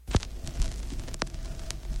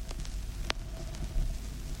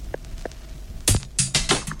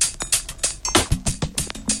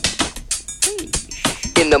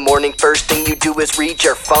the morning, first thing you do is read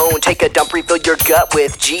your phone. Take a dump, refill your gut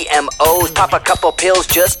with GMOs. Pop a couple pills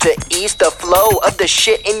just to ease the flow of the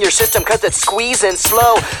shit in your system, cause it's squeezing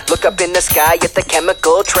slow. Look up in the sky at the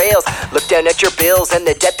chemical trails. Look down at your bills and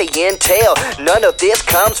the debt they entail. None of this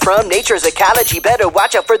comes from nature's ecology. Better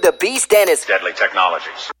watch out for the beast and its deadly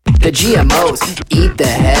technologies. The GMOs eat the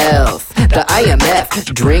health. The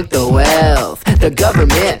IMF drink the wealth. The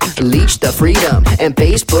government leech the freedom. And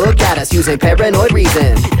Facebook got us using paranoid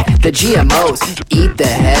reason. The GMOs eat the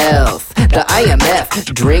health. The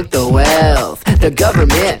IMF drink the wealth. The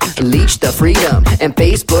government leech the freedom. And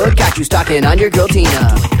Facebook got you stalking on your girl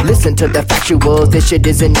Tina. Listen to the factuals, this shit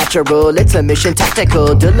isn't natural. It's a mission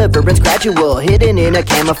tactical, deliverance gradual. Hidden in a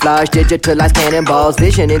camouflage, digitalized cannonballs.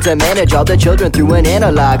 Visioning to manage all the children through an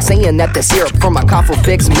analog. Saying that the syrup from my cough will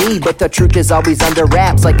fix me, but the truth is always under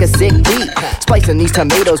wraps like a sick beat. Splicing these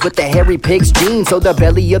tomatoes with the hairy pig's genes, so the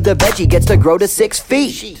belly of the veggie gets to grow to 6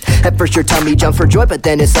 feet. At first your tummy jumps for joy, but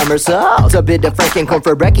then it somersaults. A bit of frankencorn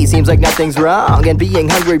for brekkie seems like nothing's wrong. And being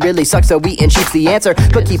hungry really sucks, so eating sheep's the answer.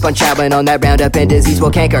 But keep on chowing on that Roundup and disease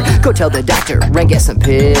will canker. Go tell the doctor and get some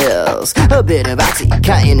pills. A bit of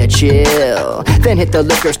Oxycontin to chill. Then hit the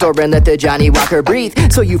liquor store and let the Johnny Walker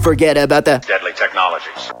breathe, so you forget about the deadly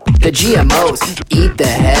technologies. The GMOs eat the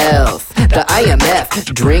health. The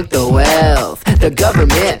IMF drink the wealth. The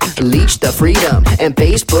government leech the freedom. And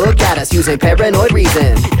Facebook got us using paranoid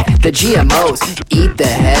reason. The GMOs eat the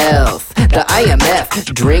health. The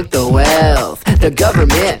IMF drink the wealth. The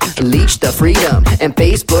government leech the freedom. And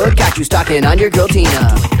Facebook got you stalking on your girl Tina.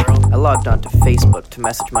 I logged onto Facebook to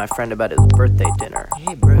message my friend about his birthday dinner.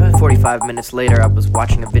 Hey, bro. 45 minutes later, I was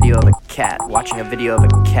watching a video of a cat on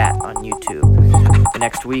YouTube. The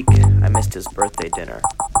next week, I missed his birthday dinner.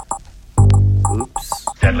 Oops.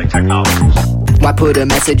 Deadly technologies. Why put a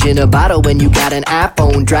message in a bottle when you got an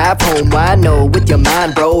iPhone? Drive home, why know with your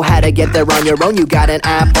mind, bro? How to get there on your own? You got an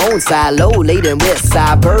iPhone, silo laden with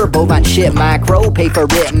cyber, bovine shit, micro, pay for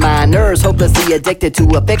it. Minors hopelessly addicted to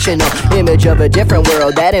a fictional image of a different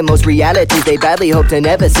world that in most realities they badly hope to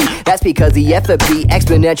never see. That's because the FFB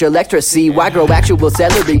exponential extra C. Why grow actual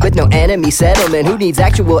celery with no enemy settlement? Who needs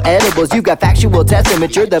actual edibles? You got factual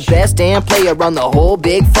testament. You're the best damn player on the whole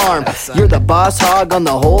big farm. You're the boss hog on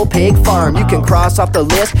the whole pig farm. You can cross off the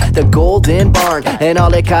list the golden barn, and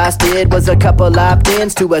all it costed was a couple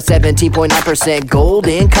opt-ins to a 17.9%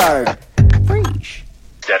 golden card. Freesh.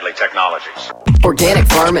 Deadly technologies. Organic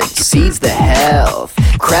farming seeds the health.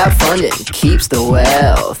 Crowdfunding keeps the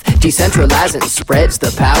wealth. Decentralizing spreads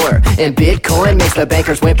the power. And Bitcoin makes the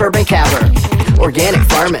bankers whimper and cower. Organic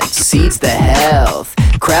farming seeds the health.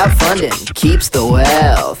 Crowdfunding keeps the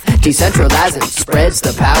wealth. Decentralizing spreads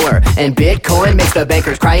the power. And Bitcoin makes the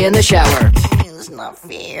bankers cry in the shower. It's not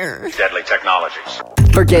fair. Deadly technologies.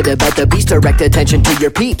 Forget about the beast, direct attention to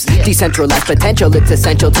your peeps. Decentralized potential, it's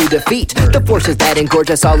essential to defeat the forces that engorge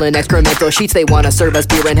us all in excremental sheets. They wanna serve us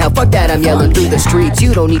beer and hell, fuck that, I'm yelling through the streets.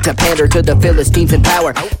 You don't need to pander to the Philistines in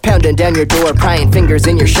power. Pounding down your door, prying fingers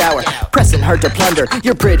in your shower. Pressing hard to plunder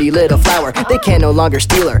your pretty little flower. They can no longer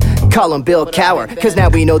steal her, call him Bill Cower. Cause now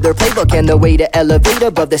we know their playbook and the way to elevate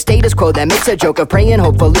above the status quo. That makes a joke of praying,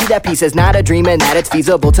 hopefully that peace is not a dream and that it's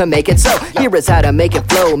feasible to make it so. Here is how to make it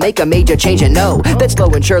flow, make a major change and know that slow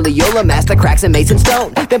and surely you'll amass the cracks in Mason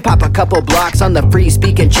Stone. Then pop a couple blocks on the free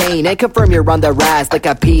speaking chain and confirm you're on the rise like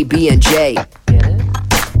a PB&J.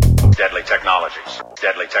 Deadly technologies.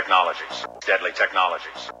 Deadly technologies. Deadly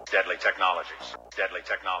technologies. Deadly technologies. Deadly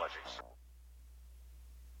technologies.